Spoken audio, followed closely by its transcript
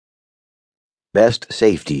Best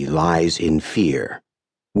safety lies in fear.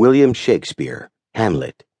 William Shakespeare,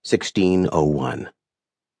 Hamlet, 1601.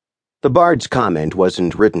 The bard's comment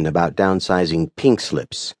wasn't written about downsizing pink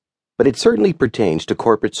slips, but it certainly pertains to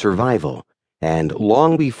corporate survival, and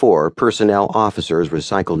long before personnel officers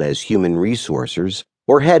recycled as human resources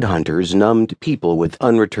or headhunters numbed people with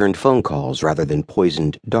unreturned phone calls rather than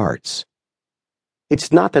poisoned darts.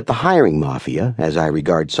 It's not that the hiring mafia, as I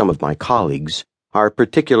regard some of my colleagues, are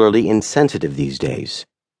particularly insensitive these days.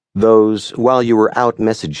 Those, while you were out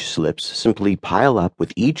message slips simply pile up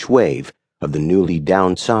with each wave of the newly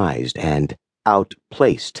downsized and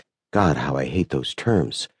outplaced, God, how I hate those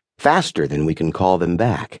terms, faster than we can call them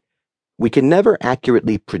back. We can never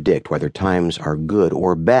accurately predict whether times are good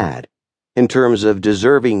or bad in terms of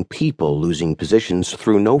deserving people losing positions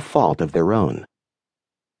through no fault of their own.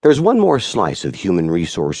 There's one more slice of human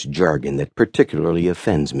resource jargon that particularly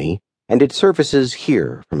offends me, and it surfaces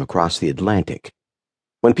here from across the Atlantic.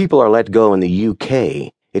 When people are let go in the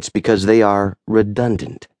UK, it's because they are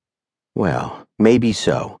redundant. Well, maybe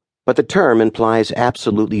so, but the term implies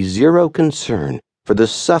absolutely zero concern for the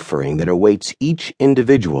suffering that awaits each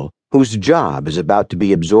individual whose job is about to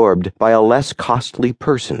be absorbed by a less costly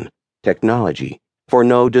person, technology, for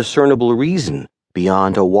no discernible reason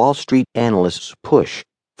beyond a Wall Street analyst's push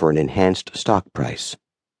for an enhanced stock price.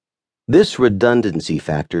 This redundancy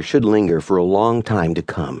factor should linger for a long time to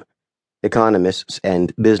come. Economists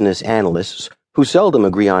and business analysts, who seldom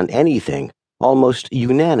agree on anything, almost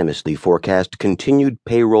unanimously forecast continued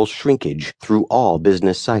payroll shrinkage through all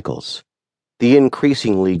business cycles. The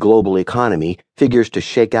increasingly global economy figures to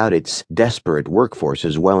shake out its desperate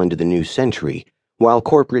workforces well into the new century, while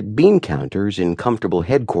corporate bean counters in comfortable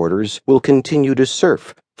headquarters will continue to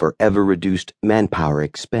surf for ever-reduced manpower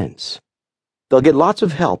expense. They'll get lots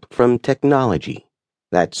of help from technology.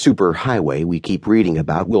 That superhighway we keep reading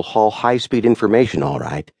about will haul high-speed information all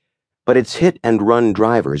right, but its hit-and-run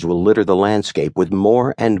drivers will litter the landscape with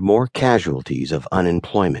more and more casualties of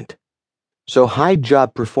unemployment. So high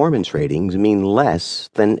job performance ratings mean less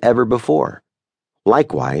than ever before.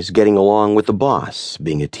 Likewise, getting along with the boss,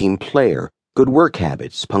 being a team player, good work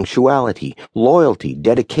habits, punctuality, loyalty,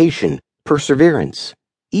 dedication, perseverance,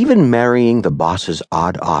 even marrying the boss's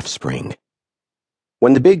odd offspring.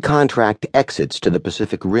 When the big contract exits to the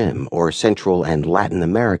Pacific Rim or Central and Latin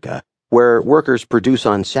America, where workers produce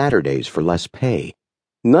on Saturdays for less pay,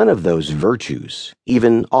 none of those virtues,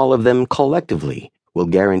 even all of them collectively, will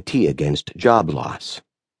guarantee against job loss.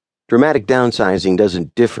 Dramatic downsizing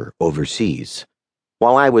doesn't differ overseas.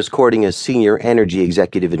 While I was courting a senior energy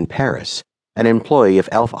executive in Paris, an employee of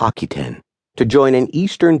Elf Aquitaine, to join an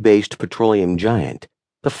Eastern-based petroleum giant,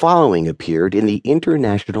 the following appeared in the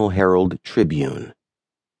International Herald Tribune.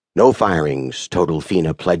 No firings, Total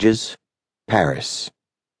Fina pledges. Paris.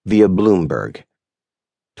 Via Bloomberg.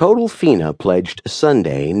 Total Fina pledged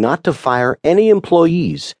Sunday not to fire any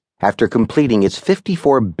employees after completing its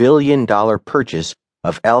 $54 billion purchase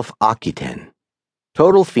of Elf Aquitaine.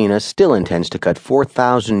 Total Fina still intends to cut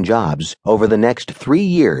 4,000 jobs over the next 3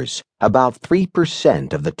 years, about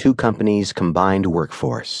 3% of the two companies' combined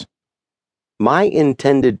workforce. My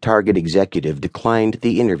intended target executive declined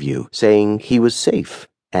the interview, saying he was safe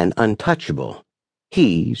and untouchable.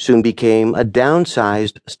 He soon became a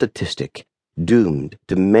downsized statistic, doomed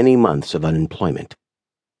to many months of unemployment.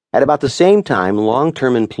 At about the same time,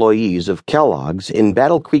 long-term employees of Kellogg's in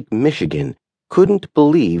Battle Creek, Michigan, couldn't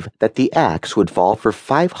believe that the axe would fall for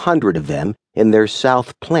 500 of them in their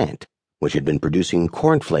South plant, which had been producing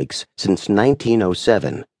cornflakes since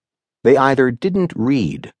 1907. They either didn't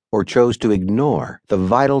read or chose to ignore the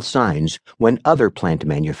vital signs when other plant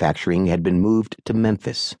manufacturing had been moved to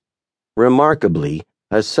Memphis. Remarkably,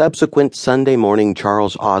 a subsequent Sunday morning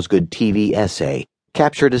Charles Osgood TV essay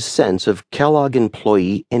captured a sense of Kellogg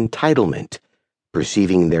employee entitlement,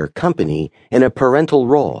 perceiving their company in a parental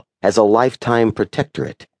role as a lifetime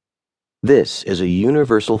protectorate. This is a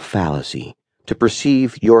universal fallacy, to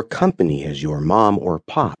perceive your company as your mom or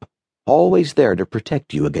pop, always there to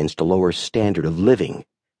protect you against a lower standard of living.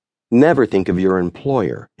 Never think of your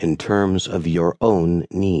employer in terms of your own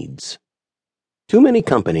needs. Too many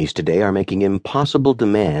companies today are making impossible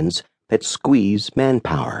demands that squeeze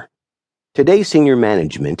manpower. Today, senior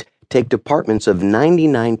management take departments of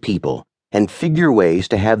 99 people and figure ways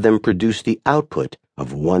to have them produce the output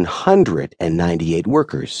of 198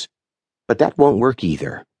 workers. But that won't work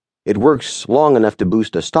either. It works long enough to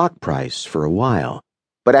boost a stock price for a while,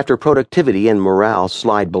 but after productivity and morale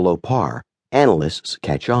slide below par, analysts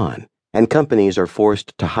catch on, and companies are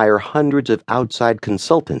forced to hire hundreds of outside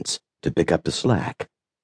consultants to pick up the slack.